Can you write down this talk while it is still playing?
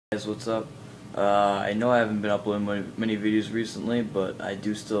Guys, what's up? I know I haven't been uploading many videos recently, but I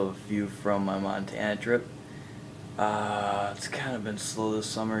do still have a few from my Montana trip. It's kind of been slow this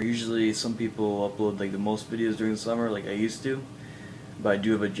summer. Usually some people upload like the most videos during the summer like I used to, but I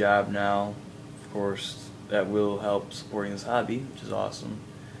do have a job now, of course, that will help supporting this hobby, which is awesome.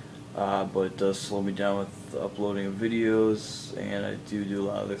 But it does slow me down with the uploading of videos, and I do a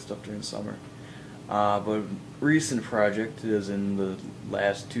lot of other stuff during the summer. But recent project is in the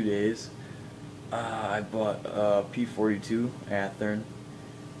last 2 days. I bought a P42 Athearn,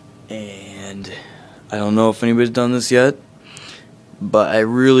 and I don't know if anybody's done this yet, but I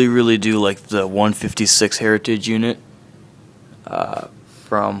really do like the 156 Heritage unit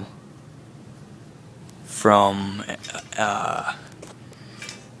from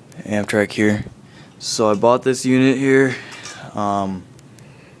Amtrak here. So I bought this unit here.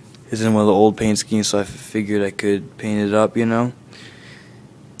 It's in one of the old paint schemes, so I figured I could paint it up, you know.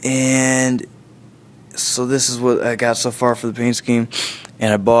 And so this is what I got so far for the paint scheme.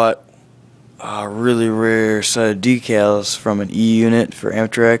 And I bought a really rare set of decals from an E unit for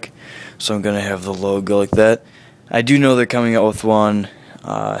Amtrak, so I'm gonna have the logo like that. I do know they're coming out with one.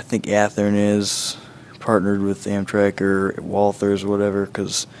 I think Athearn is partnered with Amtrak or Walthers or whatever,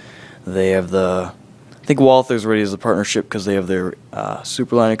 because they have the. I think Walthers already has a partnership because they have their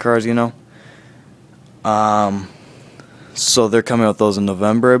Superliner cars, you know. So they're coming out with those in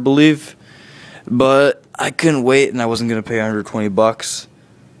November, I believe. But I couldn't wait, and I wasn't gonna pay $120,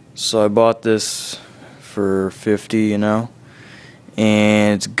 so I bought this for $50, you know.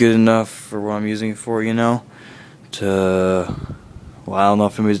 And it's good enough for what I'm using it for, you know. Well, I don't know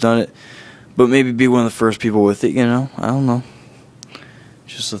if anybody's done it, but maybe be one of the first people with it, you know. I don't know.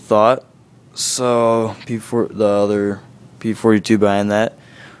 Just a thought. So the other P42 behind that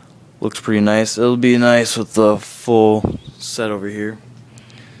looks pretty nice. It'll be nice with the full set over here.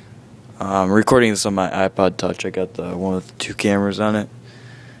 I'm recording this on my iPod Touch. I got the one with 2 cameras on it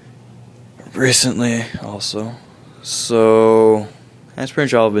recently also. So that's pretty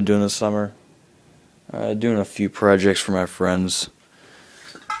much all I've been doing this summer. Doing a few projects for my friends.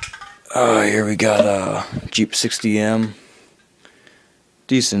 Here we got a Jeep 60M.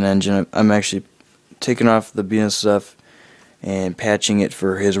 Decent engine. I'm actually taking off the BNSF and patching it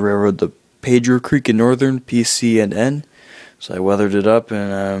for his railroad, the Pedro Creek and Northern PCN. So I weathered it up,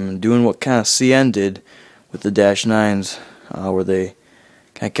 and I'm doing what kind of CN did with the Dash 9s, where they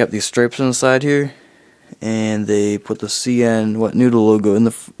kind of kept these stripes on the side here, and they put the CN Noodle logo in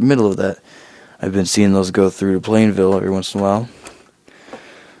the middle of that. I've been seeing those go through to Plainville every once in a while.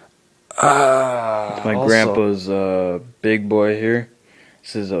 My grandpa's big boy here.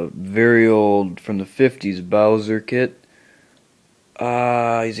 This is a very old, from the 50s, Bowser kit.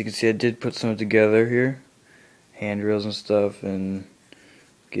 As you can see, I did put some together here. Handrails and stuff, and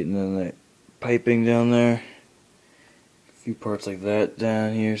getting in the piping down there. A few parts like that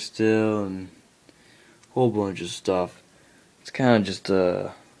down here still, and a whole bunch of stuff. It's kind of just,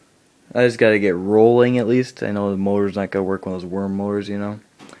 I just got to get rolling at least. I know the motor's not going to work, one of those worm motors, you know.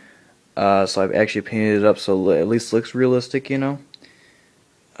 So I've actually painted it up so it at least looks realistic, you know.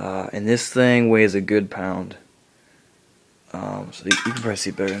 And this thing weighs a good pound. So you can probably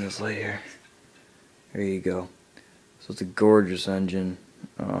see better in this light here. There you go. So it's a gorgeous engine,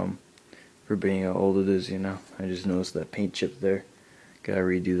 for being how old it is, you know. I just noticed that paint chip there. Gotta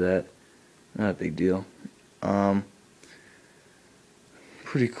redo that. Not a big deal.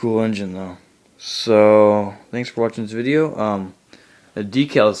 Pretty cool engine though. So thanks for watching this video. The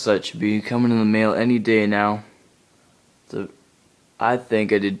decal set should be coming in the mail any day now. I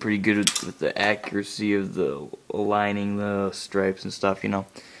think I did pretty good with the accuracy of the aligning the stripes and stuff, you know.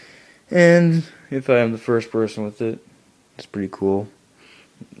 And if I am the first person with it, it's pretty cool.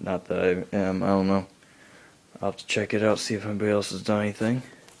 Not that I am, I don't know. I'll have to check it out, see if anybody else has done anything.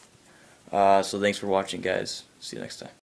 So thanks for watching, guys. See you next time.